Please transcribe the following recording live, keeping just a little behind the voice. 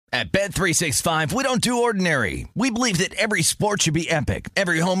At Bet365, we don't do ordinary. We believe that every sport should be epic.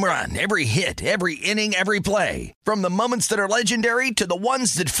 Every home run, every hit, every inning, every play. From the moments that are legendary to the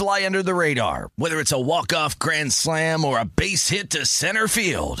ones that fly under the radar. Whether it's a walk-off grand slam or a base hit to center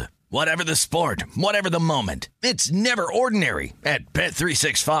field. Whatever the sport, whatever the moment. It's never ordinary at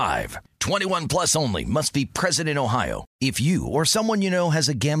Bet365. 21 plus only. Must be present in Ohio. If you or someone you know has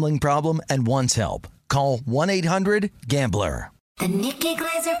a gambling problem and wants help, call 1-800-GAMBLER. The Nikki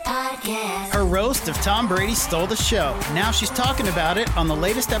Glaser Podcast. Her roast of Tom Brady stole the show. Now she's talking about it on the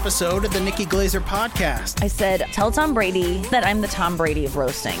latest episode of the Nikki Glaser Podcast. I said, tell Tom Brady that I'm the Tom Brady of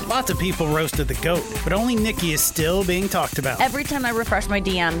roasting. Lots of people roasted the GOAT, but only Nikki is still being talked about. Every time I refresh my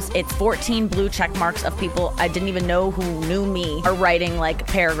DMs, it's 14 blue check marks of people I didn't even know who knew me are writing like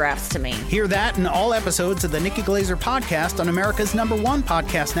paragraphs to me. Hear that in all episodes of the Nikki Glaser Podcast on America's #1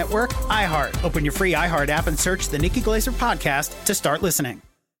 podcast network, iHeart. Open your free iHeart app and search the Nikki Glaser Podcast to start listening.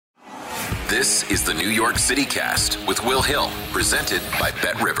 This is the New York City Cast with Will Hill, presented by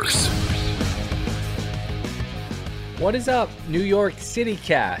BetRivers. What is up, New York City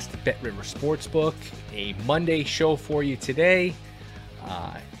Cast, BetRivers Sportsbook, a Monday show for you today.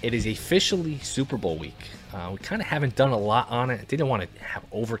 It is officially Super Bowl week. We kind of haven't done a lot on it. Didn't want to have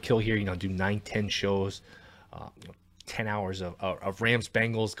overkill here, do 9-10 shows, 10 hours of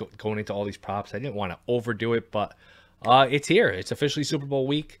Rams-Bengals going into all these props. I didn't want to overdo it, but it's here. It's officially Super Bowl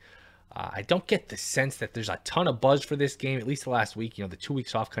week. I don't get the sense that there's a ton of buzz for this game, at least the last week. The 2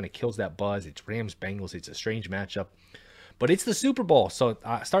 weeks off kind of kills that buzz. It's Rams-Bengals. It's a strange matchup. But it's the Super Bowl, so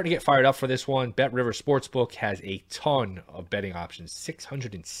starting to get fired up for this one. BetRivers Sportsbook has a ton of betting options,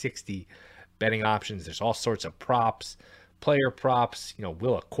 660 betting options. There's all sorts of props, player props.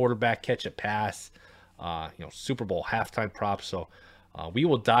 Will a quarterback catch a pass? Super Bowl halftime props. So we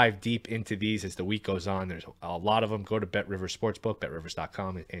will dive deep into these as the week goes on. There's a lot of them. Go to BetRivers Sportsbook,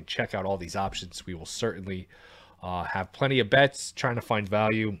 betrivers.com, and check out all these options. We will certainly have plenty of bets, trying to find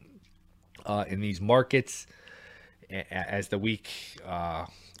value in these markets as the week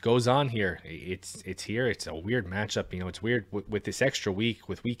goes on here. It's here. It's a weird matchup. It's weird with this extra week,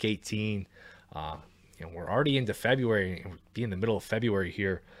 with week 18. We're already into February, and we'll be in the middle of February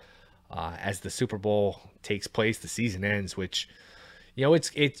here as the Super Bowl takes place. The season ends, which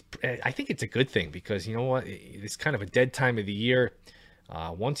I think it's a good thing, because it's kind of a dead time of the year.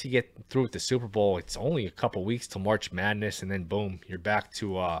 Once you get through with the Super Bowl, it's only a couple weeks till March Madness, and then boom, you're back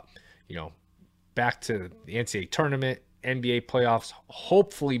to back to the NCAA tournament, NBA playoffs,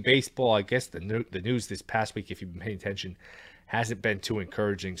 hopefully baseball. I guess the news this past week, if you've been paying attention, hasn't been too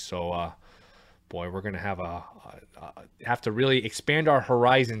encouraging. So, we're gonna have to really expand our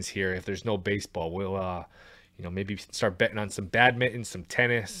horizons here if there's no baseball. We'll maybe start betting on some badminton, some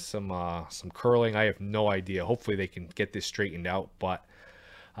tennis, some curling. I have no idea. Hopefully they can get this straightened out. But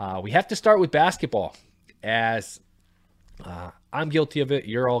we have to start with basketball, as I'm guilty of it.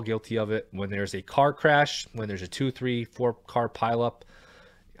 You're all guilty of it. When there's a car crash, when there's a 2, 3, 4 car pileup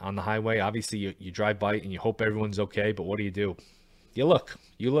on the highway, obviously you drive by and you hope everyone's okay. But what do? You look.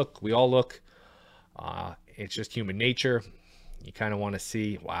 We all look. It's just human nature. You kind of want to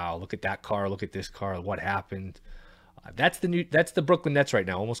see, wow, look at that car, look at this car, what happened? That's the Brooklyn Nets right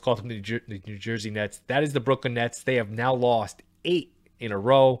now. Almost called them the New Jersey Nets. That is the Brooklyn Nets. They have now lost 8 in a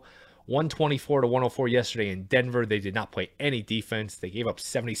row. 124-104 yesterday in Denver. They did not play any defense. They gave up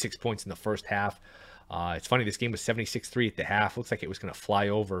 76 points in the first half. It's funny, this game was 76-3 at the half. Looks like it was going to fly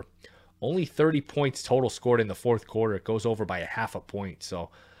over. Only 30 points total scored in the fourth quarter. It goes over by a half a point.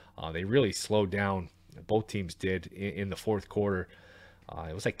 So they really slowed down. Both teams did in the fourth quarter.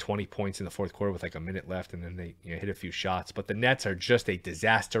 It was like 20 points in the fourth quarter with like a minute left, and then they hit a few shots. But the Nets are just a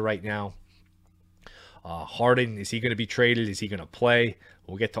disaster right now. Harden, is he going to be traded? Is he going to play?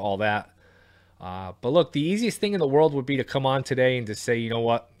 We'll get to all that. But look, the easiest thing in the world would be to come on today and to say, you know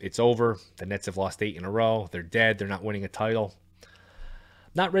what, it's over. The Nets have lost 8 in a row. They're dead. They're not winning a title.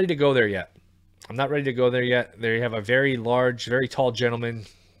 Not ready to go there yet. I'm not ready to go there yet. They have a very large, very tall gentleman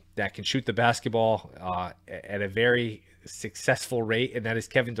that can shoot the basketball at a very successful rate, and that is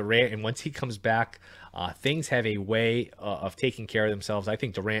Kevin Durant. And once he comes back, things have a way of taking care of themselves. I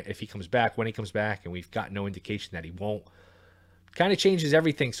think Durant, if he comes back, when he comes back, and we've got no indication that he won't, kind of changes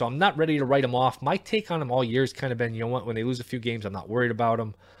everything. So I'm not ready to write him off. My take on him all year has kind of been, when they lose a few games, I'm not worried about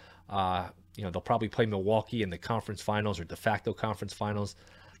them. They'll probably play Milwaukee in the conference finals or de facto conference finals.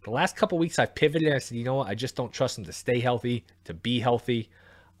 The last couple weeks I've pivoted. I said, I just don't trust him to stay healthy, to be healthy.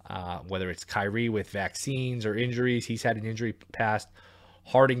 Whether it's Kyrie with vaccines or injuries, he's had an injury past.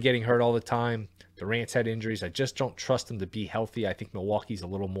 Harden getting hurt all the time. Durant's had injuries. I just don't trust him to be healthy. I think Milwaukee's a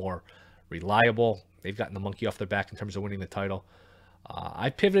little more reliable. They've gotten the monkey off their back in terms of winning the title. I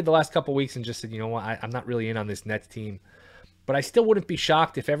pivoted the last couple weeks and just said, you know what, I'm not really in on this Nets team. But I still wouldn't be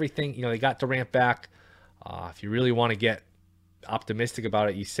shocked if everything, they got Durant back. If you really want to get optimistic about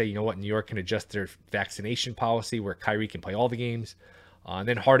it, you say, you know what, New York can adjust their vaccination policy where Kyrie can play all the games. And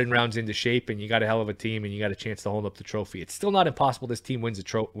then Harden rounds into shape, and you got a hell of a team, and you got a chance to hold up the trophy. It's still not impossible this team wins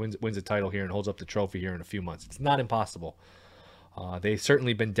a title here and holds up the trophy here in a few months. It's not impossible. They've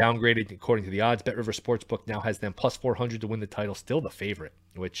certainly been downgraded according to the odds. BetRivers Sportsbook now has them plus 400 to win the title, still the favorite,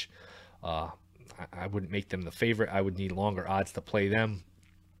 which I wouldn't make them the favorite. I would need longer odds to play them.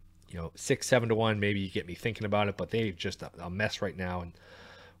 6-7 to 1, maybe you get me thinking about it, but they're just a mess right now. And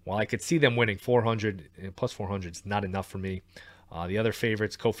while I could see them winning 400, plus 400 is not enough for me. The other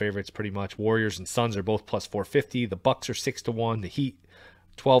favorites, co-favorites pretty much, Warriors and Suns are both plus 450. The Bucks are 6 to 1. The Heat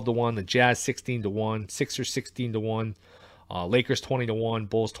 12 to 1. The Jazz 16 to 1. Sixers 16 to 1. Lakers 20 to 1.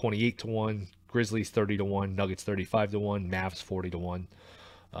 Bulls 28 to 1. Grizzlies 30 to 1. Nuggets 35 to 1. Mavs 40 to 1.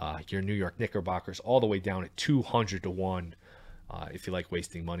 Your New York Knickerbockers all the way down at 200 to 1. If you like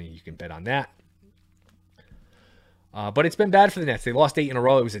wasting money, you can bet on that. But it's been bad for the Nets. They lost 8 in a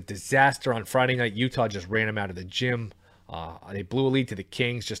row. It was a disaster on Friday night. Utah just ran them out of the gym. They blew a lead to the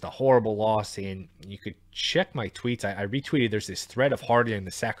Kings, just a horrible loss. And you could check my tweets. I retweeted. There's this thread of Harden in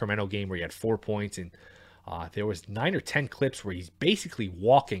the Sacramento game where he had 4 points. And there was 9 or 10 clips where he's basically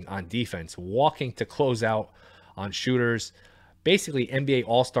walking on defense, walking to close out on shooters. Basically NBA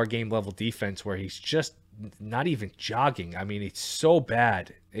All-Star game level defense where he's just not even jogging. I mean, it's so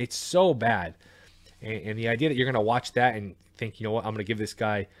bad. It's so bad. And the idea that you're going to watch that and think, you know what, I'm going to give this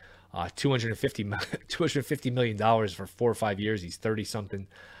guy $250 million for 4 or 5 years. He's 30-something.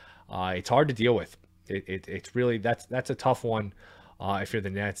 It's hard to deal with. It's really, that's a tough one if you're the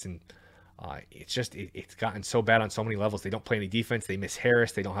Nets. And it's gotten so bad on so many levels. They don't play any defense. They miss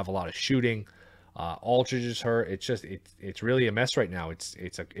Harris. They don't have a lot of shooting. Aldridge is hurt. It's really a mess right now.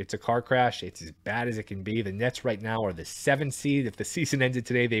 It's a car crash. It's as bad as it can be. The Nets right now are the 7th seed. If the season ended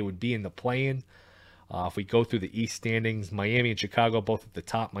today, they would be in the play-in. If we go through the East standings, Miami and Chicago both at the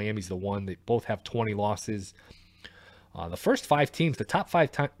top. Miami's the one. They both have 20 losses. The first 5 teams, the top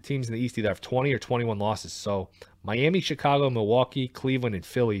 5 teams in the East either have 20 or 21 losses. So Miami, Chicago, Milwaukee, Cleveland, and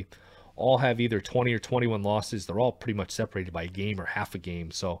Philly all have either 20 or 21 losses. They're all pretty much separated by a game or half a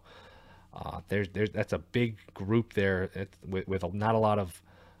game. So that's a big group there with not a lot of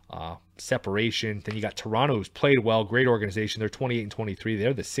separation. Then you got Toronto, who's played well, great organization. They're 28 and 23.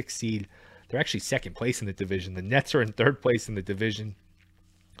 They're the 6th seed. They're actually 2nd place in the division. The Nets are in 3rd place in the division.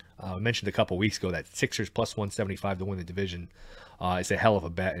 I mentioned a couple weeks ago that Sixers plus 175 to win the division is a hell of a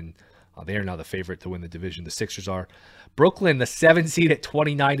bet, and they are now the favorite to win the division. The Sixers are. Brooklyn, the 7th seed at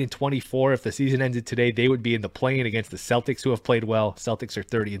 29 and 24. If the season ended today, they would be in the play-in against the Celtics, who have played well. Celtics are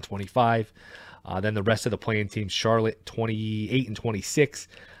 30 and 25. Then the rest of the play-in teams: Charlotte 28 and 26,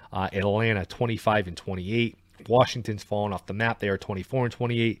 Atlanta 25 and 28. Washington's fallen off the map. They are 24 and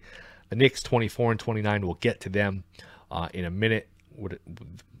 28. The Knicks 24 and 29. We'll get to them in a minute.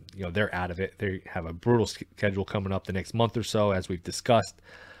 They're out of it. They have a brutal schedule coming up the next month or so, as we've discussed.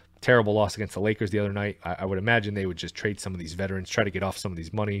 Terrible loss against the Lakers the other night. I would imagine they would just trade some of these veterans, try to get off some of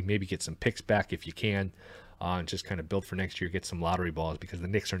these money, maybe get some picks back if you can, and just kind of build for next year, get some lottery balls, because the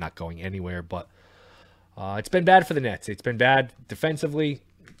Knicks are not going anywhere. But it's been bad for the Nets. It's been bad defensively.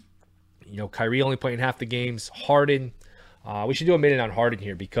 Kyrie only playing half the games. Harden. We should do a minute on Harden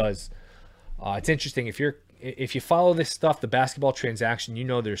here, because it's interesting. If you follow this stuff, the basketball transaction,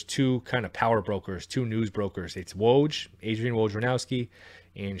 there's 2 kind of power brokers, 2 news brokers. It's Woj, Adrian Wojnarowski,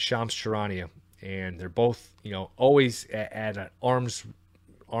 and Shams Charania. And they're both, always at an arms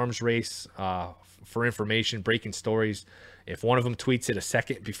race for information, breaking stories. If one of them tweets it a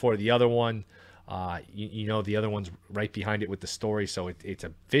second before the other one, the other one's right behind it with the story. So it's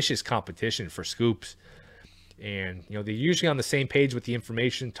a vicious competition for scoops. And, they're usually on the same page with the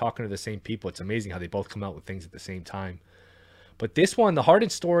information, talking to the same people. It's amazing how they both come out with things at the same time. But this one, the Harden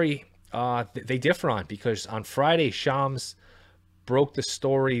story, they differ on, because on Friday, Shams broke the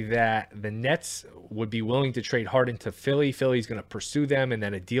story that the Nets would be willing to trade Harden to Philly. Philly's going to pursue them, and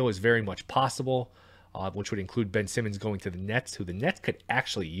then a deal is very much possible, which would include Ben Simmons going to the Nets, who the Nets could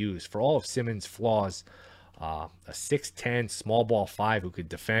actually use. For all of Simmons' flaws, a 6'10", small ball 5 who could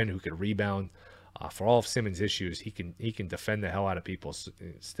defend, who could rebound. For all of Simmons' issues, he can defend the hell out of people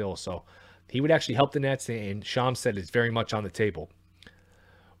still. So he would actually help the Nets, and Shams said it's very much on the table.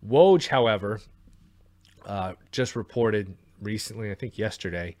 Woj, however, just reported recently, I think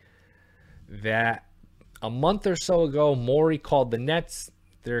yesterday, that a month or so ago, Morey called the Nets.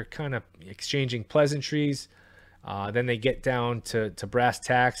 They're kind of exchanging pleasantries. Then they get down to brass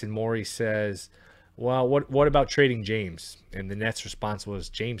tacks, and Morey says, well, what about trading James? And the Nets' response was,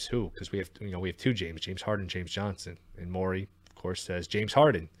 James who? Because we have two James Harden, James Johnson. And Morey, of course, says James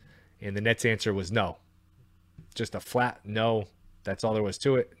Harden. And the Nets' answer was no. Just a flat no. That's all there was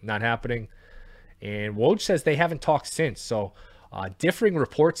to it. Not happening. And Woj says they haven't talked since. So differing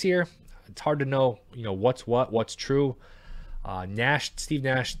reports here. It's hard to know, what's true. Steve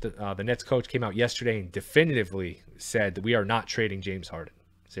Nash, the Nets coach, came out yesterday and definitively said that we are not trading James Harden.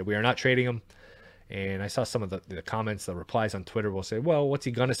 Said we are not trading him. And I saw some of the comments, the replies on Twitter will say, well, what's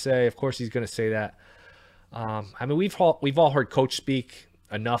he going to say? Of course he's going to say that. We've all heard coach speak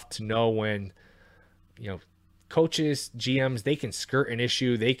enough to know when, coaches, GMs, they can skirt an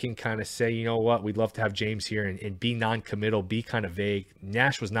issue. They can kind of say, you know what, we'd love to have James here and be non-committal, be kind of vague.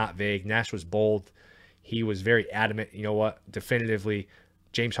 Nash was not vague. Nash was bold. He was very adamant, definitively,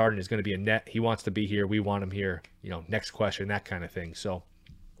 James Harden is going to be a Net. He wants to be here. We want him here. Next question, that kind of thing. So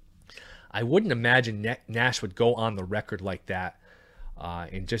I wouldn't imagine Nash would go on the record like that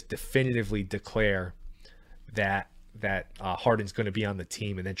and just definitively declare that Harden's going to be on the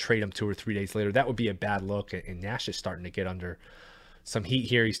team and then trade him 2 or 3 days later. That would be a bad look. And Nash is starting to get under some heat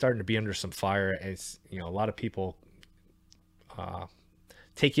here. He's starting to be under some fire. As a lot of people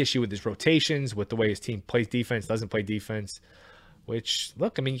take issue with his rotations, with the way his team plays defense, doesn't play defense. Which,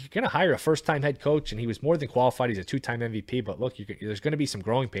 look, you're going to hire a first-time head coach, and he was more than qualified. He's a 2-time MVP, but look, there's going to be some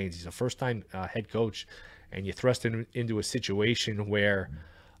growing pains. He's a first-time head coach, and you thrust him into a situation where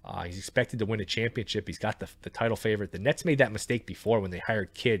he's expected to win a championship. He's got the title favorite. The Nets made that mistake before when they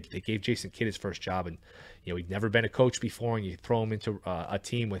hired Kidd. They gave Jason Kidd his first job, and he'd never been a coach before, and you throw him into a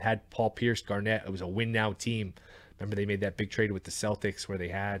team that had Paul Pierce, Garnett. It was a win-now team. Remember, they made that big trade with the Celtics where they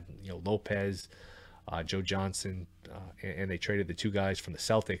had Lopez, Joe Johnson, and they traded the 2 guys from the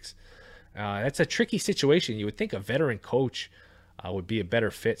Celtics. That's a tricky situation. You would think a veteran coach would be a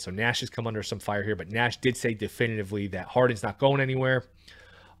better fit. So Nash has come under some fire here, but Nash did say definitively that Harden's not going anywhere.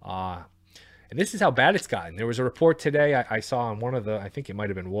 And this is how bad it's gotten. There was a report today I saw on one of I think it might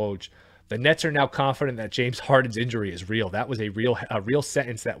have been Woj. The Nets are now confident that James Harden's injury is real. That was a real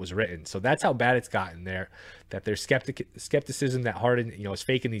sentence that was written. So that's how bad it's gotten there. That there's skepticism that Harden, is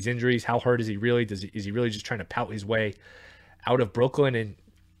faking these injuries. How hurt is he really? Is he really just trying to pout his way out of Brooklyn? And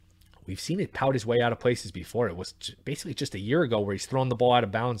we've seen it pout his way out of places before. It was basically just a year ago where he's thrown the ball out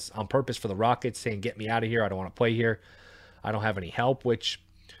of bounds on purpose for the Rockets, saying, "Get me out of here. I don't want to play here. I don't have any help." Which,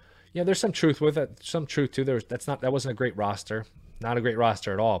 there's some truth with it. Some truth too. That wasn't a great roster. Not a great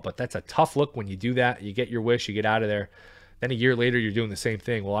roster at all, but that's a tough look when you do that. You get your wish, you get out of there. Then a year later, you're doing the same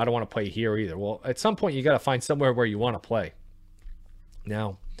thing. Well, I don't want to play here either. Well, at some point, you got to find somewhere where you want to play.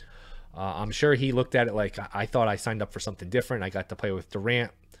 Now, I'm sure he looked at it like, I thought I signed up for something different. I got to play with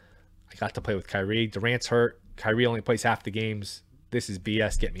Durant. I got to play with Kyrie. Durant's hurt. Kyrie only plays half the games. This is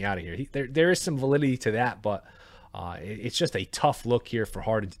BS. Get me out of here. There is some validity to that, but it's just a tough look here for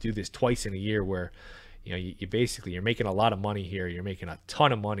Harden to do this twice in a year where, you're making a lot of money here. You're making a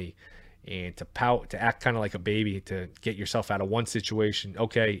ton of money, and to pout, to act kind of like a baby, to get yourself out of one situation.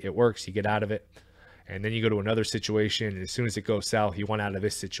 Okay, it works. You get out of it, and then you go to another situation. And as soon as it goes south, you want out of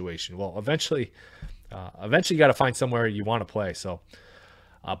this situation. Well, eventually, you got to find somewhere you want to play. So,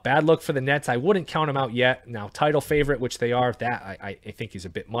 bad look for the Nets. I wouldn't count them out yet. Now, title favorite, which they are, that I think is a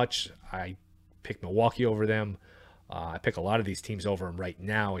bit much. I pick Milwaukee over them. I pick a lot of these teams over them right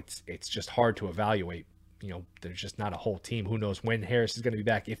now. It's just hard to evaluate. There's just not a whole team. Who knows when Harris is going to be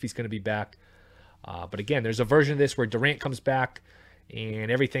back, if he's going to be back. But again, there's a version of this where Durant comes back and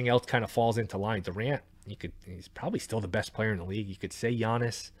everything else kind of falls into line. Durant, he's probably still the best player in the league. You could say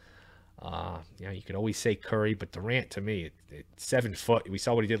Giannis. You could always say Curry, but Durant, to me, 7 foot. We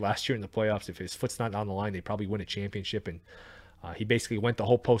saw what he did last year in the playoffs. If his foot's not on the line, they probably win a championship. And he basically went the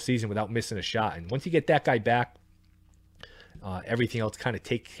whole postseason without missing a shot. And once you get that guy back, everything else kind of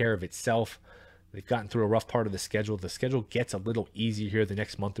takes care of itself. They've gotten through a rough part of the schedule. The schedule gets a little easier here the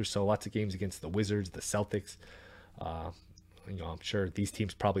next month or so. Lots of games against the Wizards, the Celtics. I'm sure these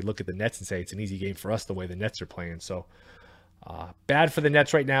teams probably look at the Nets and say it's an easy game for us the way the Nets are playing. So bad for the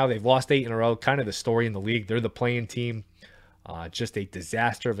Nets right now. They've lost 8 in a row. Kind of the story in the league. They're the playing team. Just a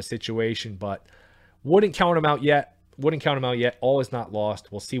disaster of a situation, but wouldn't count them out yet. All is not lost.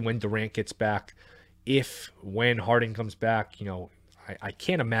 We'll see when Durant gets back. When Harden comes back, I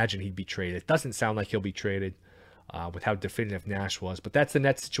can't imagine he'd be traded. It doesn't sound like he'll be traded with how definitive Nash was. But that's the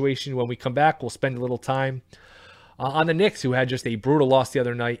Nets situation. When we come back, we'll spend a little time on the Knicks, who had just a brutal loss the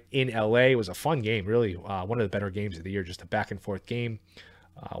other night in LA. It was a fun game, really. One of the better games of the year, just a back-and-forth game.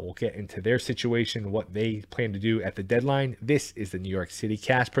 We'll get into their situation, what they plan to do at the deadline. This is the New York City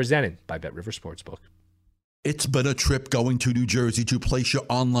Cast presented by BetRivers Sportsbook. It's been a trip going to New Jersey to place your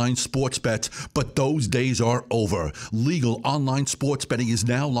online sports bets, but those days are over. Legal online sports betting is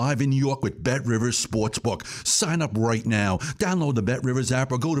now live in New York with BetRivers Sportsbook. Sign up right now. Download the BetRivers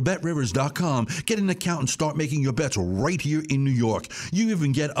app or go to BetRivers.com. Get an account and start making your bets right here in New York. You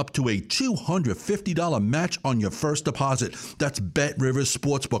even get up to a $250 match on your first deposit. That's BetRivers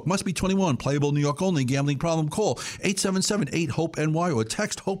Sportsbook. Must be 21. Playable New York only. Gambling problem? Call 877-8-HOPE-NY or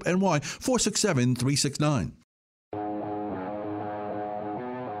text HOPE-NY 467-369.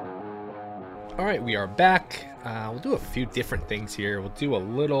 All right, we are back. We'll do a few different things here. We'll do a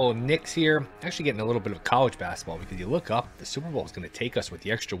little Knicks here. Actually getting a little bit of college basketball because you look up, the Super Bowl is going to take us with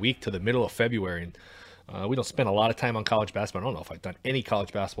the extra week to the middle of February. And we don't spend a lot of time on college basketball. I don't know if I've done any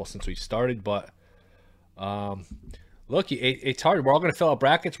college basketball since we started, but look, it's hard. We're all going to fill out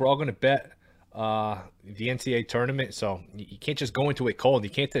brackets. We're all going to bet the NCAA tournament. So you can't just go into it cold.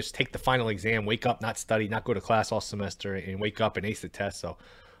 You can't just take the final exam, wake up, not study, not go to class all semester, and wake up and ace the test. So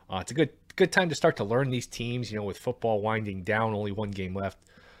it's a good time to start to learn these teams, with football winding down, only one game left.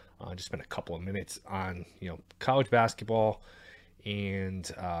 Just spent a couple of minutes on, college basketball and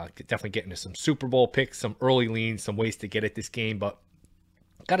definitely get into some Super Bowl picks, some early leans, some ways to get at this game. But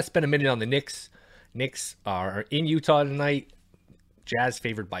got to spend a minute on the Knicks. Knicks are in Utah tonight. Jazz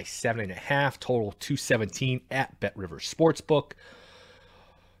favored by 7.5, total 217 at BetRivers Sportsbook.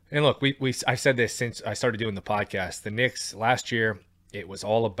 And look, I've said this since I started doing the podcast. The Knicks last year, it was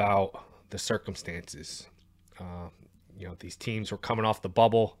all about the circumstances. These teams were coming off the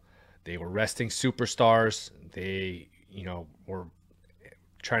bubble. They were resting superstars. They, were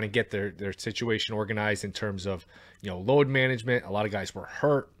trying to get their situation organized in terms of, load management. A lot of guys were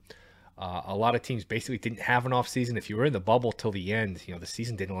hurt. A lot of teams basically didn't have an off season. If you were in the bubble till the end, the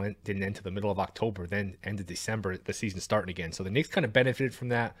season didn't end to the middle of October. Then end of December, the season starting again. So the Knicks kind of benefited from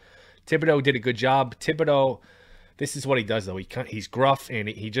that. Thibodeau did a good job. Thibodeau, this is what he does, though. He's gruff, and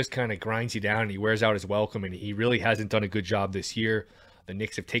he just kind of grinds you down, and he wears out his welcome, and he really hasn't done a good job this year. The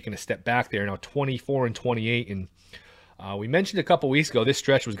Knicks have taken a step back. They're now 24-28, and we mentioned a couple weeks ago this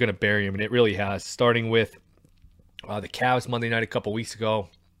stretch was going to bury him, and it really has, starting with the Cavs Monday night a couple weeks ago,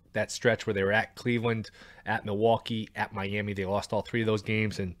 that stretch where they were at Cleveland, at Milwaukee, at Miami. They lost all three of those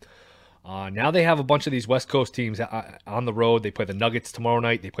games, and now they have a bunch of these West Coast teams on the road. They play the Nuggets tomorrow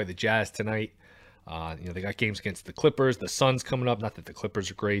night. They play the Jazz tonight. They got games against the Clippers, the Suns coming up. Not that the Clippers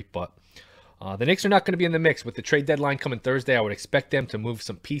are great, but the Knicks are not going to be in the mix. With the trade deadline coming Thursday, I would expect them to move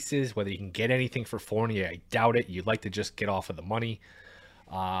some pieces. Whether you can get anything for Fournier, I doubt it. You'd like to just get off of the money.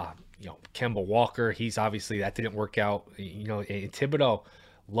 Kemba Walker, he's obviously, that didn't work out. And Thibodeau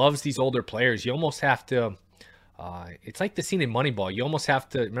loves these older players. You almost have to, it's like the scene in Moneyball. You almost have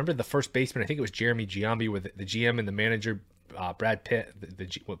to, remember the first baseman, I think it was Jeremy Giambi with the GM and the manager, Brad Pitt,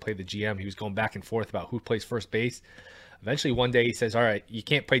 what played the GM. He was going back and forth about who plays first base. Eventually one day he says, all right, you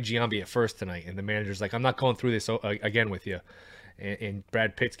can't play Giambi at first tonight. And the manager's like, I'm not going through this again with you. And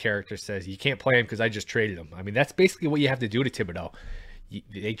Brad Pitt's character says, you can't play him because I just traded him. I mean, that's basically what you have to do to Thibodeau.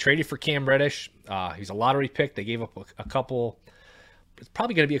 They traded for Cam Reddish. He's a lottery pick. They gave up a couple. It's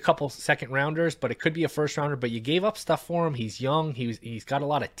probably going to be a couple second rounders, but it could be a first rounder. But you gave up stuff for him. He's young. He's got a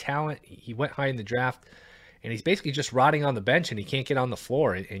lot of talent. He went high in the draft. And he's basically just rotting on the bench, and he can't get on the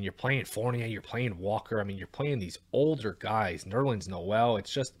floor. And you're playing Fournier, you're playing Walker. I mean, you're playing these older guys, Nerlens Noel.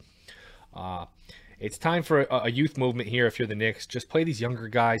 It's just, it's time for a youth movement here if you're the Knicks. Just play these younger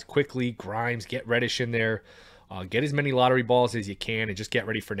guys quickly. Grimes, get Reddish in there. Get as many lottery balls as you can, and just get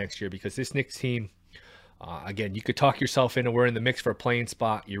ready for next year. Because this Knicks team, again, you could talk yourself into we're in the mix for a playing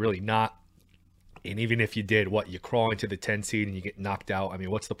spot. You're really not. And even if you did, you crawl into the 10 seed and you get knocked out. I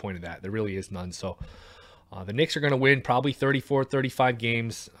mean, what's the point of that? There really is none. So, the Knicks are going to win probably 34, 35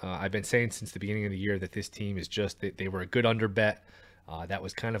 games. I've been saying since the beginning of the year that this team is just, they were a good under bet. That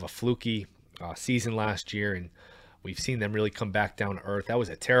was kind of a fluky season last year, and we've seen them really come back down to earth. That was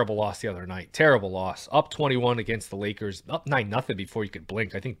a terrible loss the other night. Terrible loss. Up 21 against the Lakers. Up 9-0 before you could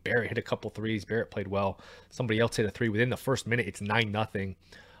blink. I think Barrett hit a couple threes. Barrett played well. Somebody else hit a three. Within the first minute, it's 9-0.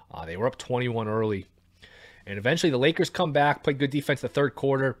 They were up 21 early. And eventually the Lakers come back, played good defense the third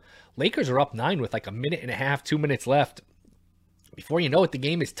quarter. Lakers are up 9 with like a minute and a half, 2 minutes left. Before you know it, the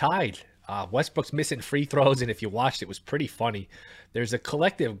game is tied. Westbrook's missing free throws, and if you watched, it was pretty funny. There's a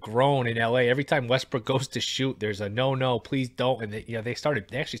collective groan in LA. Every time Westbrook goes to shoot, there's a no, please don't. And they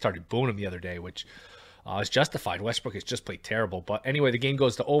actually started booing him the other day, which is justified. Westbrook has just played terrible. But anyway, the game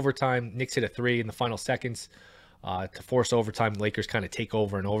goes to overtime. Knicks hit a three in the final seconds to force overtime. The Lakers kind of take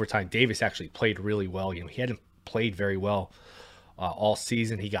over in overtime. Davis actually played really well. He hadn't played very well all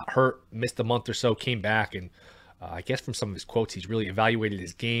season. He got hurt, missed a month or so, came back, and I guess from some of his quotes, he's really evaluated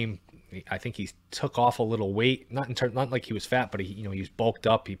his game. I think he took off a little weight, not like he was fat, but he was bulked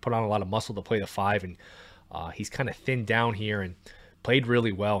up. He put on a lot of muscle to play the 5, and he's kind of thinned down here and played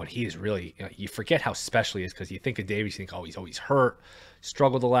really well. And he is really, you forget how special he is because you think of Davies, you think, oh, he's always hurt,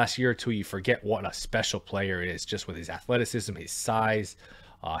 struggled the last year or two. You forget what a special player it is, just with his athleticism, his size,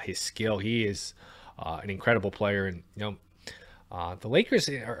 his skill. He is an incredible player, and the Lakers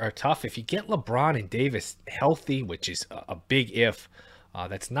are tough. If you get LeBron and Davis healthy, which is a big if,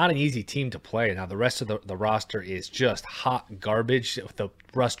 that's not an easy team to play. Now, the rest of the roster is just hot garbage. The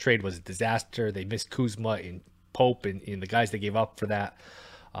Russ trade was a disaster. They missed Kuzma and Pope, and the guys they gave up for that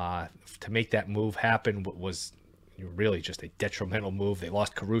to make that move happen was really just a detrimental move. They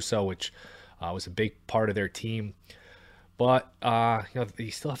lost Caruso, which was a big part of their team. But, you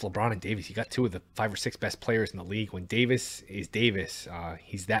still have LeBron and Davis. You got 2 of the 5 or 6 best players in the league. When Davis is Davis,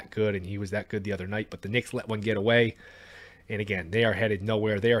 he's that good, and he was that good the other night. But the Knicks let one get away. And again, they are headed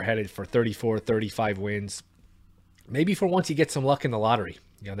nowhere. They are headed for 34, 35 wins. Maybe for once you get some luck in the lottery.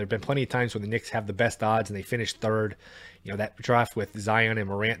 There have been plenty of times when the Knicks have the best odds and they finish third. That draft with Zion and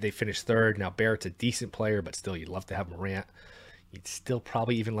Morant, they finished third. Now, Barrett's a decent player, but still, you'd love to have Morant. You'd still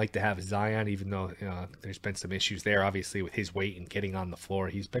probably even like to have Zion, even though there's been some issues there, obviously, with his weight and getting on the floor.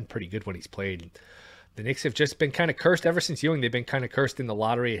 He's been pretty good when he's played. The Knicks have just been kind of cursed ever since Ewing. They've been kind of cursed in the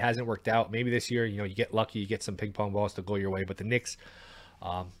lottery. It hasn't worked out. Maybe this year, you get lucky, you get some ping pong balls to go your way. But the Knicks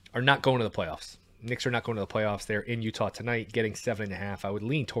are not going to the playoffs. Knicks are not going to the playoffs. They're in Utah tonight, getting 7.5. I would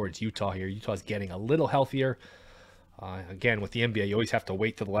lean towards Utah here. Utah's getting a little healthier. Again, with the NBA, you always have to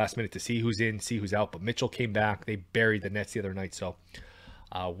wait till the last minute to see who's in, see who's out. But Mitchell came back. They buried the Nets the other night. So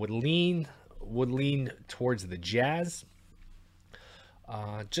would lean towards the Jazz.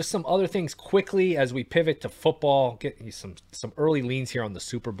 Just some other things quickly as we pivot to football. Get you some early leans here on the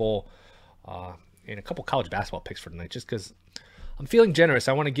Super Bowl and a couple college basketball picks for tonight, just because I'm feeling generous.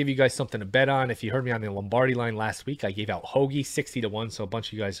 I want to give you guys something to bet on. If you heard me on the Lombardi line last week, I gave out Hoagie 60-1. So a bunch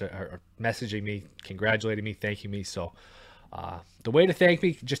of you guys are messaging me, congratulating me, thanking me. So the way to thank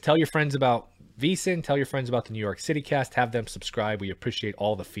me, just tell your friends about VSiN, tell your friends about the New York City Cast, have them subscribe. We appreciate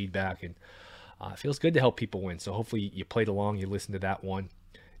all the feedback, and it feels good to help people win. So hopefully you played along, you listened to that one.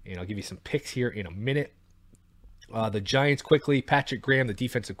 And I'll give you some picks here in a minute. The Giants quickly. Patrick Graham, the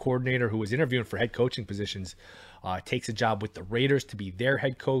defensive coordinator who was interviewing for head coaching positions, takes a job with the Raiders to be their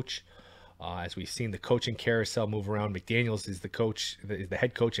head coach. As we've seen the coaching carousel move around, McDaniels is the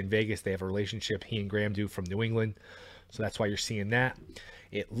head coach in Vegas. They have a relationship, he and Graham do, from New England. So that's why you're seeing that.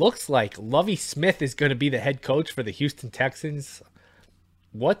 It looks like Lovie Smith is going to be the head coach for the Houston Texans.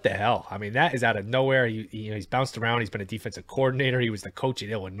 What the hell? I mean, that is out of nowhere. He's bounced around. He's been a defensive coordinator. He was the coach at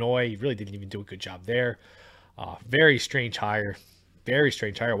Illinois. He really didn't even do a good job there. Very strange hire. Very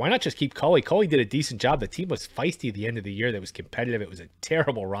strange hire. Why not just keep Culley? Culley did a decent job. The team was feisty at the end of the year. That was competitive. It was a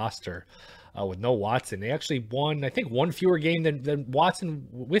terrible roster with no Watson. They actually won, I think, one fewer game than Watson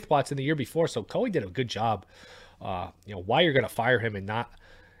the year before. So Culley did a good job. Why you're going to fire him and not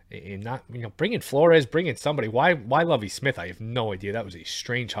bring in Flores, bring in somebody. Why Lovie Smith? I have no idea. That was a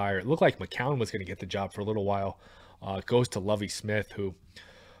strange hire. It looked like McCown was going to get the job for a little while. It goes to Lovie Smith, who,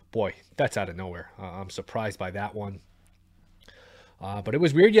 boy, that's out of nowhere. I'm surprised by that one. But it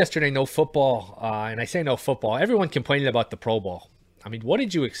was weird yesterday, no football. And I say no football. Everyone complaining about the Pro Bowl. I mean, what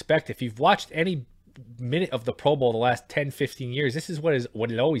did you expect? If you've watched any minute of the Pro Bowl the last 10, 15 years, this is what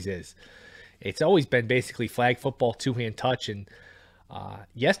it always is. It's always been basically flag football, two-hand touch, and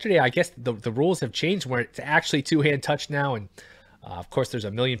yesterday, I guess the rules have changed where it's actually two-hand touch now, and of course, there's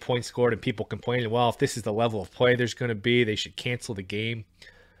 1 million points scored, and people complaining, well, if this is the level of play there's going to be, they should cancel the game.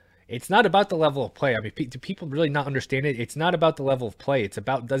 It's not about the level of play. I mean, do people really not understand it? It's not about the level of play. It's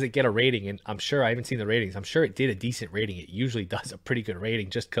about, does it get a rating? And I'm sure, I haven't seen the ratings. I'm sure it did a decent rating. It usually does a pretty good rating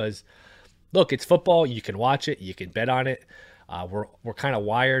just because, look, it's football. You can watch it. You can bet on it. We're kind of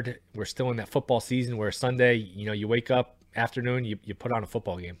wired. We're still in that football season where Sunday, you wake up, afternoon, you put on a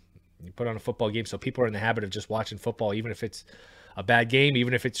football game. You put on a football game, so people are in the habit of just watching football, even if it's a bad game,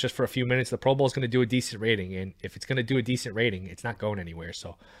 even if it's just for a few minutes. The Pro Bowl is going to do a decent rating, and if it's going to do a decent rating, it's not going anywhere.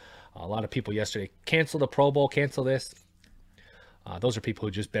 So a lot of people yesterday cancel the Pro Bowl, cancel this. Those are people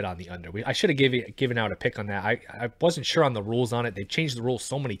who just bet on the under. I should have given out a pick on that. I wasn't sure on the rules on it. They've changed the rules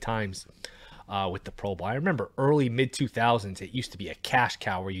so many times with the Pro Bowl. I remember early, mid-2000s, it used to be a cash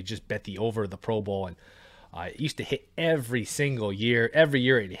cow where you just bet the over the Pro Bowl, and it used to hit every single year. Every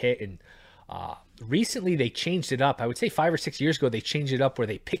year it hit, and recently they changed it up. I would say 5 or 6 years ago they changed it up where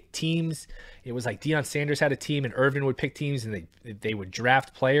they picked teams. It was like Deion Sanders had a team, and Irvin would pick teams, and they would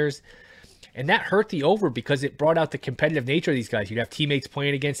draft players. And that hurt the over because it brought out the competitive nature of these guys. You'd have teammates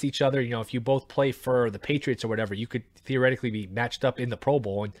playing against each other. If you both play for the Patriots or whatever, you could theoretically be matched up in the Pro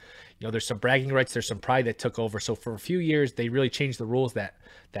Bowl. And, there's some bragging rights, there's some pride that took over. So for a few years, they really changed the rules that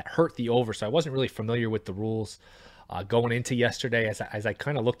hurt the over. So I wasn't really familiar with the rules going into yesterday. As I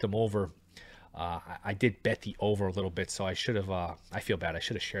kind of looked them over, I did bet the over a little bit. So I should have, I feel bad. I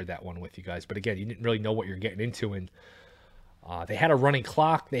should have shared that one with you guys. But again, you didn't really know what you're getting into. And they had a running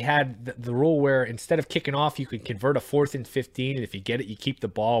clock. They had the rule where instead of kicking off, you could convert a 4th and 15. And if you get it, you keep the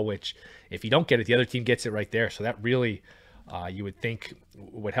ball, which if you don't get it, the other team gets it right there. So that really, you would think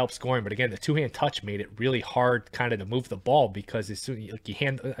would help scoring. But again, the two-hand touch made it really hard kind of to move the ball because as soon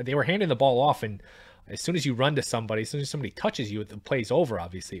they were handing the ball off, and as soon as you run to somebody, as soon as somebody touches you, the play's over,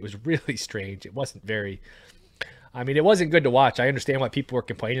 obviously. It was really strange. It wasn't it wasn't good to watch. I understand why people were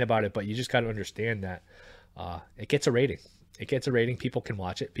complaining about it, but you just got to understand that it gets a rating. It gets a rating. People can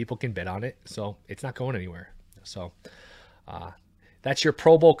watch it. People can bet on it. So it's not going anywhere. So that's your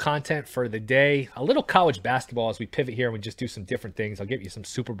Pro Bowl content for the day. A little college basketball as we pivot here and we just do some different things. I'll give you some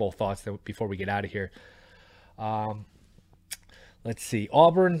Super Bowl thoughts before we get out of here. Let's see.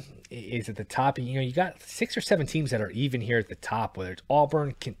 Auburn is at the top. You got 6 or 7 teams that are even here at the top, whether it's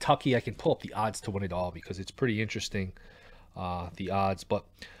Auburn, Kentucky. I can pull up the odds to win it all because it's pretty interesting, the odds. But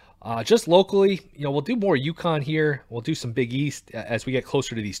just locally, we'll do more UConn here. We'll do some Big East as we get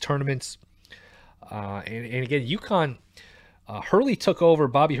closer to these tournaments. And again, UConn,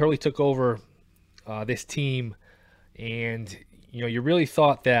 Bobby Hurley took over this team. And, you really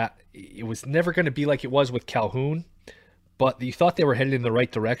thought that it was never going to be like it was with Calhoun. But you thought they were headed in the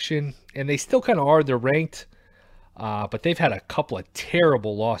right direction. And they still kind of are. They're ranked. But they've had a couple of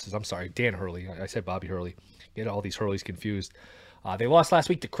terrible losses. I'm sorry, Dan Hurley. I said Bobby Hurley. Get all these Hurleys confused. They lost last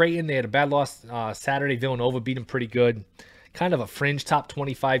week to Creighton. They had a bad loss Saturday. Villanova beat them pretty good. Kind of a fringe top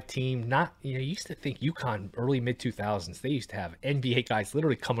 25 team. Not, you used to think UConn early mid-2000s, they used to have NBA guys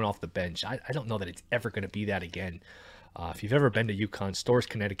literally coming off the bench. I don't know that it's ever going to be that again. If you've ever been to UConn, Storrs,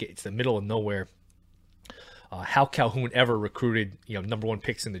 Connecticut, it's the middle of nowhere. How Calhoun ever recruited, number 1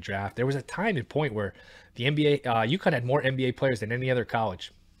 picks in the draft. There was a time and point where the NBA, UConn had more NBA players than any other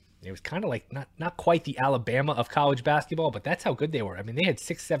college. It was kind of like not quite the Alabama of college basketball, but that's how good they were. They had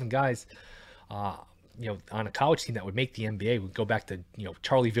 6-7 guys, on a college team that would make the NBA. We'd go back to,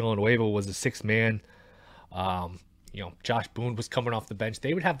 Charlie Villanueva was a 6th man. Josh Boone was coming off the bench.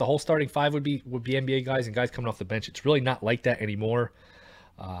 They would have the whole starting 5 would be NBA guys and guys coming off the bench. It's really not like that anymore.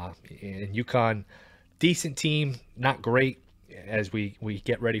 And UConn, decent team, not great as we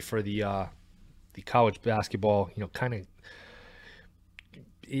get ready for the college basketball, kind of.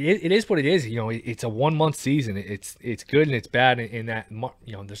 It is what it is. It's a 1-month season. It's good and it's bad in that,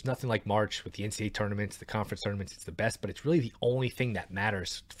 there's nothing like March with the NCAA tournaments, the conference tournaments. It's the best, but it's really the only thing that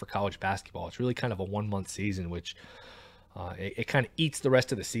matters for college basketball. It's really kind of a 1-month season, which it kind of eats the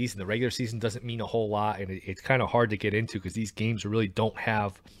rest of the season. The regular season doesn't mean a whole lot, and it's kind of hard to get into because these games really don't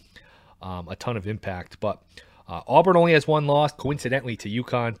have a ton of impact. But Auburn only has 1 loss, coincidentally, to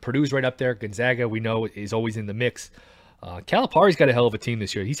UConn. Purdue's right up there. Gonzaga, we know, is always in the mix. Calipari's got a hell of a team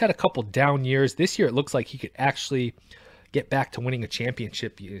this year. He's had a couple down years. This year it looks like he could actually get back to winning a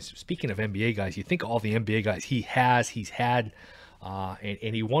championship. Speaking of NBA guys, you think of all the NBA guys he's had,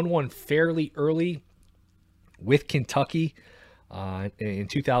 and he won one fairly early with Kentucky in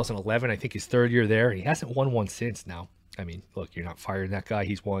 2011. I think his 3rd year there, and he hasn't won one since now. Look, you're not firing that guy.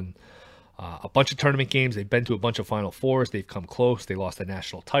 He's won a bunch of tournament games. They've been to a bunch of Final Fours. They've come close. They lost a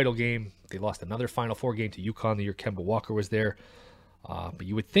national title game. They lost another Final Four game to UConn the year Kemba Walker was there. But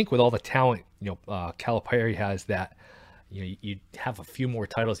you would think with all the talent, Calipari has that, you'd have a few more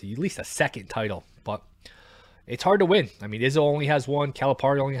titles, at least a 2nd title. But it's hard to win. Izzo only has 1.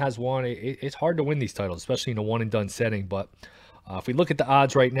 Calipari only has 1. It's hard to win these titles, especially in a one-and-done setting. But if we look at the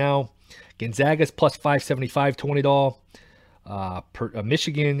odds right now, Gonzaga's plus 575 to win it all.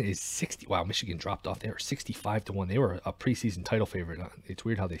 Michigan is 60. Wow, Michigan dropped off. They were 65 to 1. They were a preseason title favorite. It's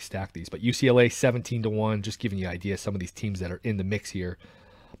weird how they stack these, but UCLA 17 to 1. Just giving you an idea of some of these teams that are in the mix here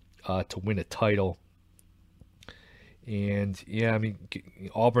to win a title. And yeah,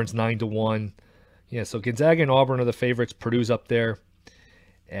 Auburn's 9 to 1. Yeah, so Gonzaga and Auburn are the favorites. Purdue's up there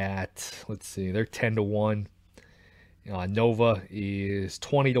at, let's see, they're 10 to 1. Nova is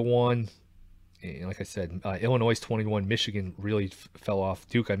 20 to 1. And like I said, Illinois is 20 to 1. Michigan really fell off.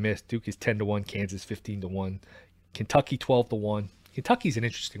 Duke I missed. Duke is 10 to 1. Kansas 15 to 1. Kentucky 12 to 1. Kentucky's an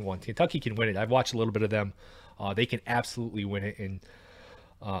interesting one. Kentucky can win it. I've watched a little bit of them. They can absolutely win it. And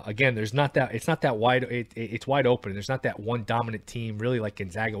again, it's not that wide. It's wide open. There's not that one dominant team, really, like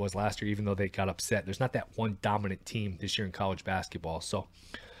Gonzaga was last year, even though they got upset. There's not that one dominant team this year in college basketball. So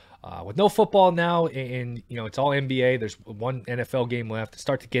With no football now, and it's all NBA. There's one NFL game left.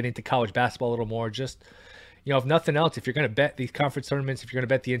 Start to get into college basketball a little more. Just if nothing else, if you're going to bet these conference tournaments, if you're going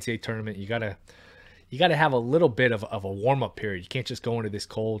to bet the NCAA tournament, you gotta have a little bit of a warm up period. You can't just go into this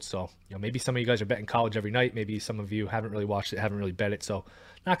cold. So maybe some of you guys are betting college every night. Maybe some of you haven't really watched it, haven't really bet it. So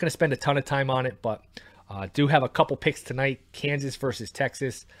not going to spend a ton of time on it, but do have a couple picks tonight. Kansas versus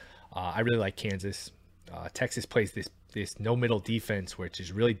Texas. I really like Kansas. Texas plays this no middle defense, which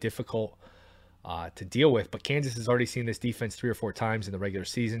is really difficult to deal with. But Kansas has already seen this defense 3 or 4 times in the regular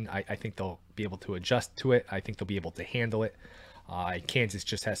season. I think they'll be able to adjust to it. I think they'll be able to handle it. Kansas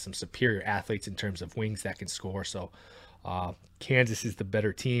just has some superior athletes in terms of wings that can score. So Kansas is the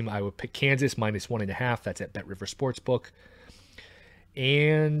better team. I would pick Kansas -1.5. That's at Bet River Sportsbook.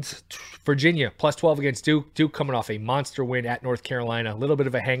 And Virginia +12 against Duke. Duke coming off a monster win at North Carolina. A little bit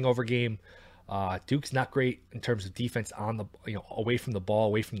of a hangover game. Duke's not great in terms of defense on the away from the ball,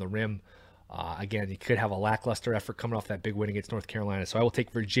 away from the rim. Again, you could have a lackluster effort coming off that big win against North Carolina. So I will take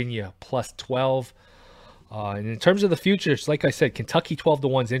Virginia +12. And in terms of the futures, like I said, Kentucky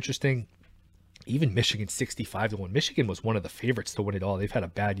 12-1 is interesting. Even Michigan 65-1. Michigan was one of the favorites to win it all. They've had a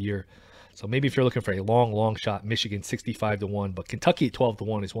bad year. So maybe if you're looking for a long shot, Michigan 65-1. But Kentucky at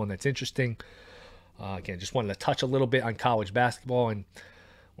 12-1 is one that's interesting. Again, just wanted to touch a little bit on college basketball. And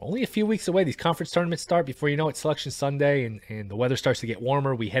we're only a few weeks away. These conference tournaments start. Before you know it, Selection Sunday. And the weather starts to get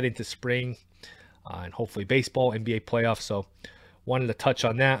warmer. We head into spring. And hopefully baseball, NBA playoffs. So wanted to touch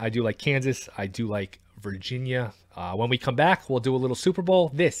on that. I do like Kansas. I do like Virginia. When we come back, we'll do a little Super Bowl.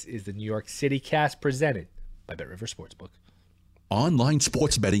 This is the New York City Cast presented by Bet River Sportsbook. Online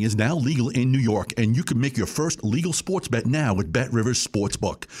sports betting is now legal in New York, and you can make your first legal sports bet now with Bet Rivers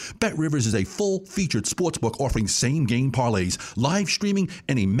Sportsbook. Bet Rivers is a full-featured sportsbook offering same-game parlays, live streaming,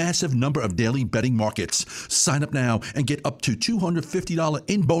 and a massive number of daily betting markets. Sign up now and get up to $250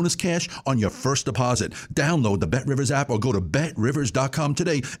 in bonus cash on your first deposit. Download the Bet Rivers app or go to betrivers.com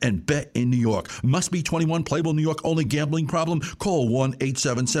today and bet in New York. Must be 21, playable New York only. Gambling problem? Call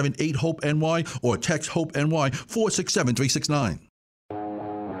 1-877-8-HOPE-NY or text HOPE-NY 467-369.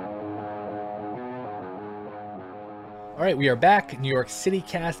 All right, we are back. New York City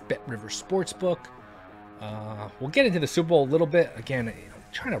Cast, Bet River Sportsbook. We'll get into the Super Bowl a little bit. Again, I'm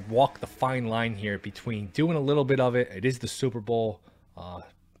trying to walk the fine line here between doing a little bit of it. It is the Super Bowl.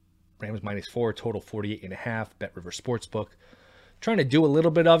 Rams -4, total 48.5. Bet River Sportsbook. Trying to do a little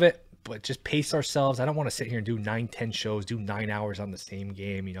bit of it, but just pace ourselves. I don't want to sit here and do 9-10 shows, do 9 hours on the same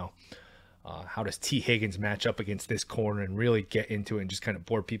game. How does T. Higgins match up against this corner and really get into it and just kind of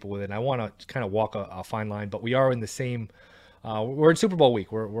bore people with it? And I want to kind of walk a fine line, but we are in the same. We're in Super Bowl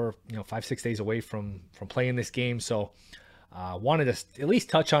week. We're 5-6 days away from playing this game, so wanted to at least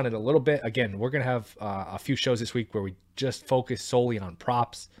touch on it a little bit. Again, we're gonna have a few shows this week where we just focus solely on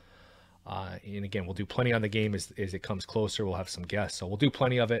props. And again, we'll do plenty on the game as it comes closer. We'll have some guests, so we'll do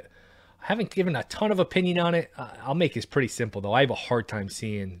plenty of it. I haven't given a ton of opinion on it. I'll make this pretty simple, though. I have a hard time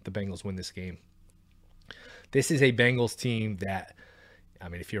seeing the Bengals win this game. This is a Bengals team that,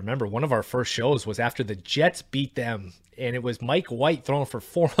 if you remember, one of our first shows was after the Jets beat them, and it was Mike White throwing for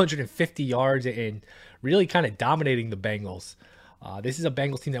 450 yards and really kind of dominating the Bengals. This is a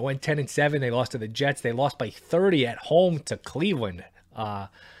Bengals team that went 10-7. They lost to the Jets. They lost by 30 at home to Cleveland.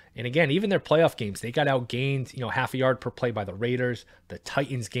 And again, even their playoff games, they got outgained, half a yard per play by the Raiders. The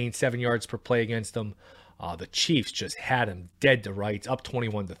Titans gained 7 yards per play against them. The Chiefs just had them dead to rights, up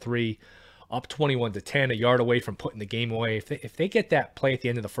 21-3, up 21-10, a yard away from putting the game away. If they get that play at the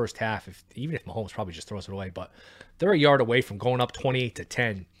end of the first half, even if Mahomes probably just throws it away, but they're a yard away from going up 28-10.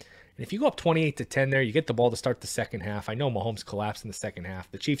 And if you go up 28-10 there, you get the ball to start the second half. I know Mahomes collapsed in the second half.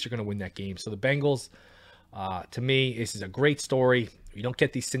 The Chiefs are going to win that game. So the Bengals, to me, this is a great story. You don't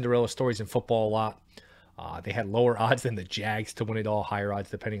get these Cinderella stories in football a lot. They had lower odds than the Jags to win it all, higher odds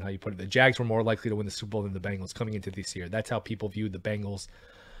depending how you put it. The Jags were more likely to win the Super Bowl than the Bengals coming into this year. That's how people viewed the Bengals.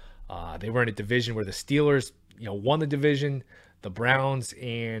 They were in a division where the Steelers, won the division. The Browns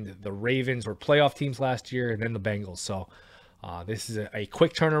and the Ravens were playoff teams last year, and then the Bengals. So this is a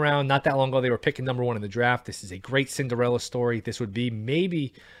quick turnaround. Not that long ago, they were picking number 1 in the draft. This is a great Cinderella story. This would be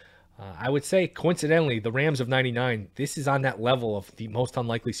maybe... I would say, coincidentally, the Rams of 99, this is on that level of the most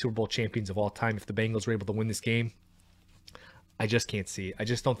unlikely Super Bowl champions of all time. If the Bengals were able to win this game, I just can't see it. I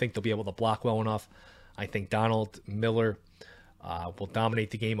just don't think they'll be able to block well enough. I think Donald Miller will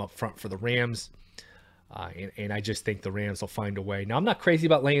dominate the game up front for the Rams. And I just think the Rams will find a way. Now, I'm not crazy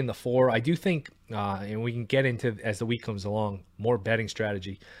about laying the 4. I do think, and we can get into, as the week comes along, more betting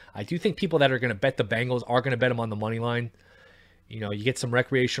strategy. I do think people that are going to bet the Bengals are going to bet them on the money line. You get some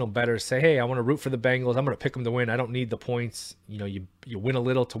recreational bettors say, hey, I want to root for the Bengals. I'm going to pick them to win. I don't need the points. You win a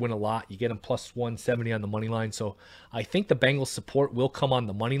little to win a lot. You get them plus 170 on the money line. So I think the Bengals support will come on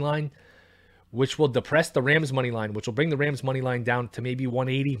the money line, which will depress the Rams money line, which will bring the Rams money line down to maybe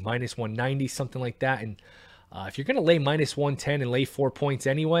 180, minus 190, something like that. And if you're going to lay minus 110 and lay 4 points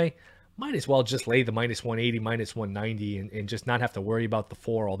anyway, might as well just lay the minus 180, minus 190 and just not have to worry about the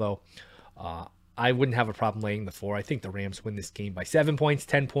 4. Although I wouldn't have a problem laying the 4. I think the Rams win this game by 7 points,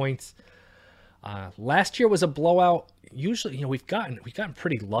 10 points. Last year was a blowout. Usually, we've gotten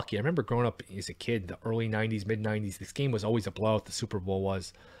pretty lucky. I remember growing up as a kid, the early 90s, mid 90s, this game was always a blowout. The Super Bowl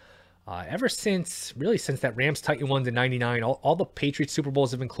was. Ever since that Rams-Titan one to 99, all the Patriots Super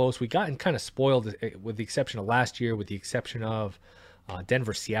Bowls have been close. We've gotten kind of spoiled with the exception of last year, with the exception of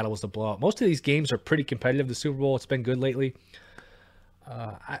Denver-Seattle was the blowout. Most of these games are pretty competitive. The Super Bowl, it's been good lately.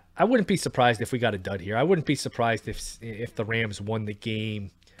 I wouldn't be surprised if we got a dud here. I wouldn't be surprised if the Rams won the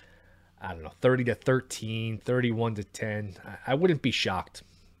game, I don't know, 30-13, 31-10. I wouldn't be shocked.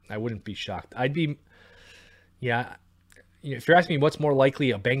 I'd be, if you're asking me what's more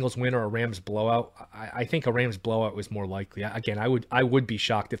likely, a Bengals win or a Rams blowout, I think a Rams blowout was more likely. Again, I would be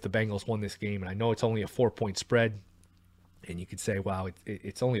shocked if the Bengals won this game, and I know it's only a 4-point spread, and you could say, wow,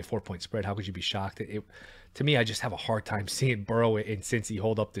 it's only a 4-point spread. How could you be shocked? To me, I just have a hard time seeing Burrow and Cincy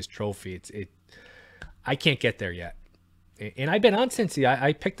hold up this trophy. I can't get there yet. And I've been on Cincy.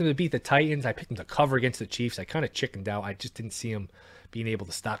 I picked them to beat the Titans. I picked them to cover against the Chiefs. I kind of chickened out. I just didn't see them being able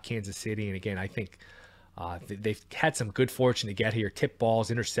to stop Kansas City. And again, I think they've had some good fortune to get here. Tip balls,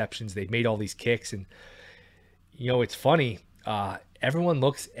 interceptions. They've made all these kicks. And, it's funny. Everyone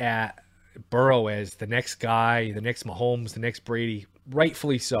looks at Burrow as the next guy, the next Mahomes, the next Brady.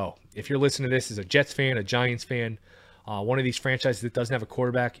 Rightfully so. If you're listening to this as a Jets fan, a Giants fan, one of these franchises that doesn't have a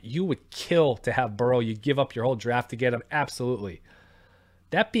quarterback, you would kill to have Burrow. You'd give up your whole draft to get him. Absolutely.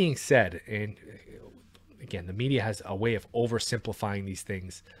 That being said, and again, the media has a way of oversimplifying these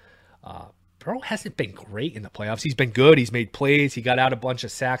things. Burrow hasn't been great in the playoffs. He's been good. He's made plays. He got out a bunch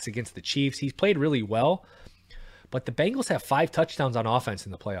of sacks against the Chiefs. He's played really well. But the Bengals have 5 touchdowns on offense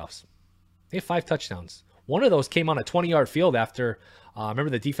in the playoffs. They have 5 touchdowns. One of those came on a 20-yard field after, remember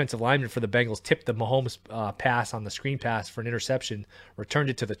the defensive lineman for the Bengals tipped the Mahomes pass on the screen pass for an interception, returned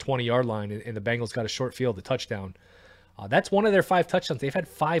it to the 20-yard line, and the Bengals got a short field, a touchdown. That's one of their 5 touchdowns. They've had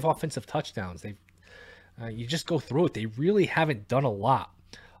 5 offensive touchdowns. You just go through it. They really haven't done a lot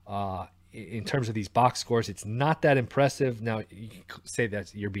in terms of these box scores. It's not that impressive. Now, you could say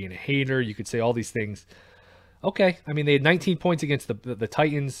that you're being a hater. You could say all these things. Okay, I mean, they had 19 points against the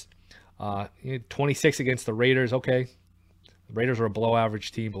Titans. 26 against the Raiders. Okay. The Raiders are a below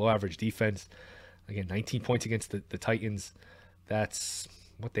average team, below average defense. Again, 19 points against the Titans. That's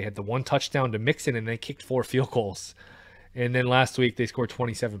what they had, the 1 touchdown to Mixon, and they kicked 4 field goals. And then last week they scored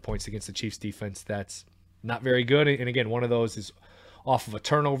 27 points against the Chiefs defense. That's not very good. And again, one of those is off of a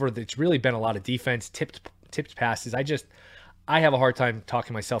turnover. That's really been a lot of defense, tipped passes. I have a hard time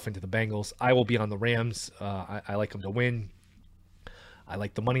talking myself into the Bengals. I will be on the Rams. I like them to win. I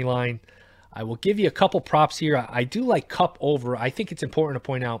like the money line. I will give you a couple props here. I do like Cup over. I think it's important to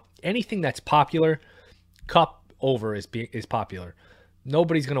point out anything that's popular, Cup over is popular.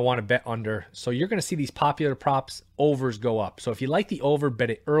 Nobody's going to want to bet under. So you're going to see these popular props, overs go up. So if you like the over, bet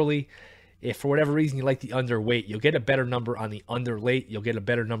it early. If for whatever reason you like the under, wait. You'll get a better number on the under late. You'll get a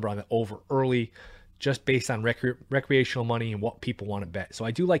better number on the over early, just based on recreational money and what people want to bet. So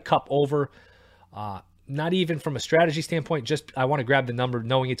I do like Cup over. Not even from a strategy standpoint, just I want to grab the number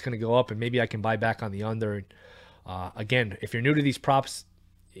knowing it's going to go up and maybe I can buy back on the under. Again, if you're new to these props,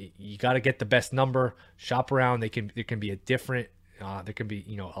 you got to get the best number, shop around. There can be a different, there can be,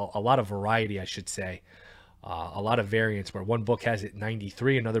 a lot of variety, I should say. A lot of variance where one book has it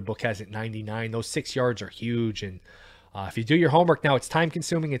 93, another book has it 99. Those 6 yards are huge. And if you do your homework now, it's time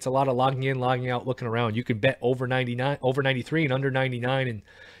consuming. It's a lot of logging in, logging out, looking around. You can bet over 99, over 93 and under 99. And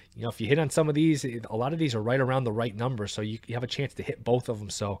if you hit on some of these, a lot of these are right around the right number. So you have a chance to hit both of them.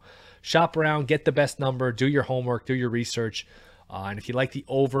 So shop around, get the best number, do your homework, do your research. And if you like the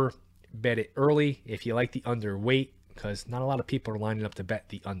over, bet it early. If you like the under, wait, because not a lot of people are lining up to bet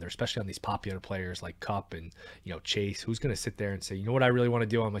the under, especially on these popular players like Kupp and, Chase. Who's going to sit there and say, what I really want to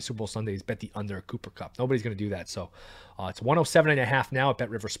do on my Super Bowl Sunday is bet the under at Cooper Kupp. Nobody's going to do that. So it's 107.5 now at Bet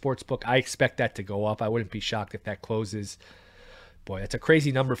River Sportsbook. I expect that to go up. I wouldn't be shocked if that closes. Boy, that's a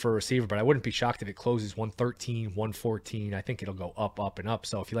crazy number for a receiver, but I wouldn't be shocked if it closes 113, 114. I think it'll go up, and up.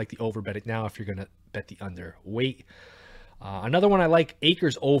 So if you like the over, bet it now. If you're going to bet the under, wait. Another one I like,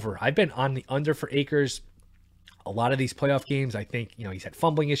 Akers over. I've been on the under for Akers a lot of these playoff games, I think, he's had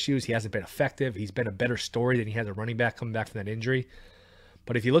fumbling issues. He hasn't been effective. He's been a better story than he has a running back coming back from that injury.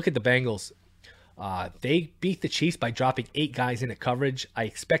 But if you look at the Bengals, they beat the Chiefs by dropping 8 guys into coverage. I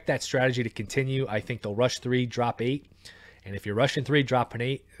expect that strategy to continue. I think they'll rush 3, drop 8. And if you're rushing 3, dropping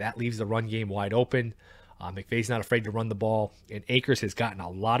 8, that leaves the run game wide open. McVay's not afraid to run the ball. And Akers has gotten a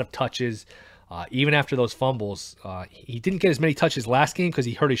lot of touches. Even after those fumbles, he didn't get as many touches last game because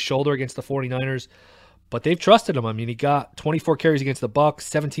he hurt his shoulder against the 49ers. But they've trusted him. I mean, he got 24 carries against the Bucs,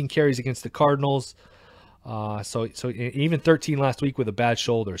 17 carries against the Cardinals. So even 13 last week with a bad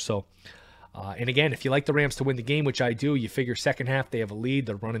shoulder. So, and again, if you like the Rams to win the game, which I do, you figure second half they have a lead.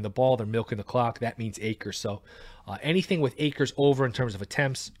 They're running the ball. They're milking the clock. That means Akers. So anything with Akers over in terms of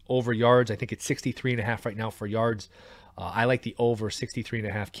attempts, over yards, I think it's 63.5 right now for yards. I like the over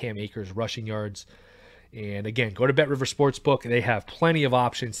 63.5 Cam Akers rushing yards. And again, go to Bet River Sportsbook. They have plenty of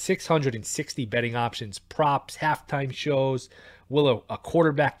options, 660 betting options, props, halftime shows. Will a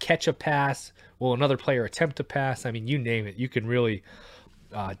quarterback catch a pass? Will another player attempt to pass? I mean, you name it. You can really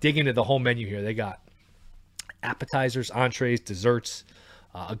dig into the whole menu here. They got appetizers, entrees, desserts,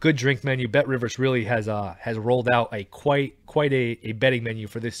 a good drink menu. Bet Rivers really has rolled out a quite a betting menu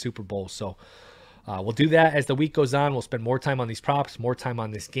for this Super Bowl. So we'll do that as the week goes on. We'll spend more time on these props, more time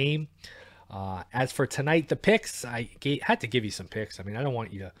on this game. As for tonight, the picks, I had to give you some picks. I mean, I don't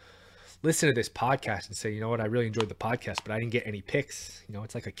want you to listen to this podcast and say, you know what, I really enjoyed the podcast, but I didn't get any picks.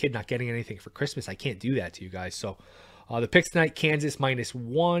 It's like a kid not getting anything for Christmas. I can't do that to you guys. So the picks tonight, Kansas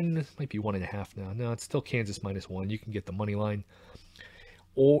 -1, might be 1.5 now. No, it's still Kansas -1. You can get the money line.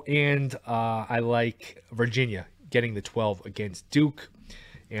 And I like Virginia getting the 12 against Duke.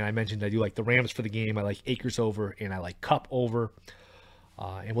 And I mentioned I do like the Rams for the game. I like Akers over, and I like Kupp over.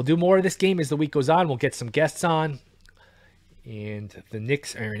 And we'll do more of this game as the week goes on. We'll get some guests on. And the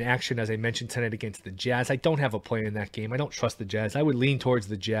Knicks are in action, as I mentioned, tonight against the Jazz. I don't have a play in that game. I don't trust the Jazz. I would lean towards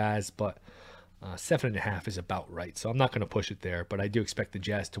the Jazz, but 7.5 is about right. So I'm not going to push it there. But I do expect the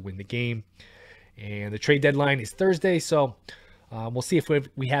Jazz to win the game. And the trade deadline is Thursday, so we'll see if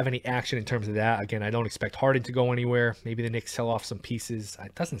we have any action in terms of that. Again, I don't expect Harden to go anywhere. Maybe the Knicks sell off some pieces.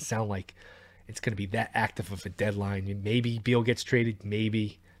 It doesn't sound like it's going to be that active of a deadline. Maybe Beal gets traded.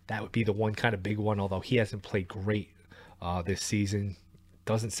 Maybe that would be the one kind of big one, although he hasn't played great this season.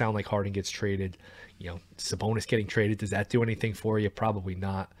 Doesn't sound like Harden gets traded. Sabonis getting traded, does that do anything for you? Probably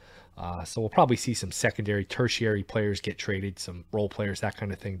not. So we'll probably see some secondary, tertiary players get traded, some role players, that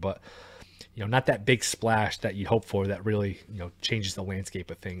kind of thing. But, not that big splash that you'd hope for that really, changes the landscape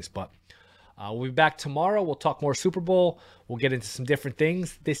of things. But we'll be back tomorrow. We'll talk more Super Bowl. We'll get into some different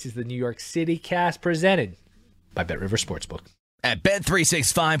things. This is the New York City Cast presented by Bet River Sportsbook. At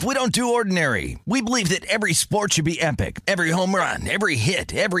Bet365, we don't do ordinary. We believe that every sport should be epic. Every home run, every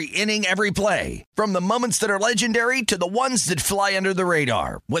hit, every inning, every play. From the moments that are legendary to the ones that fly under the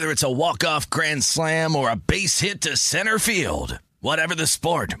radar. Whether it's a walk-off grand slam or a base hit to center field. Whatever the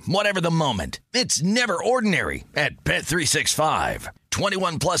sport, whatever the moment. It's never ordinary at Bet365.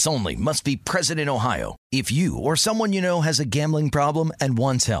 21 plus only. Must be present in Ohio. If you or someone you know has a gambling problem and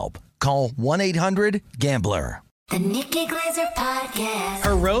wants help, call 1-800-GAMBLER. The Nikki Glaser Podcast.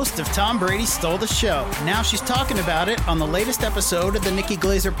 Her roast of Tom Brady stole the show. Now she's talking about it on the latest episode of the Nikki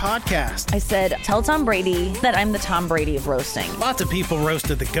Glaser Podcast. I said, tell Tom Brady that I'm the Tom Brady of roasting. Lots of people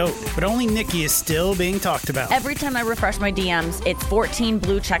roasted the GOAT, but only Nikki is still being talked about. Every time I refresh my DMs, it's 14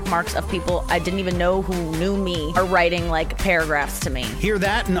 blue check marks of people I didn't even know who knew me are writing like paragraphs to me. Hear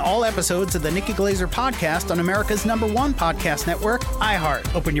that in all episodes of the Nikki Glaser Podcast on America's #1 podcast network,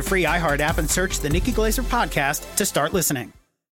 iHeart. Open your free iHeart app and search the Nikki Glaser Podcast to start listening.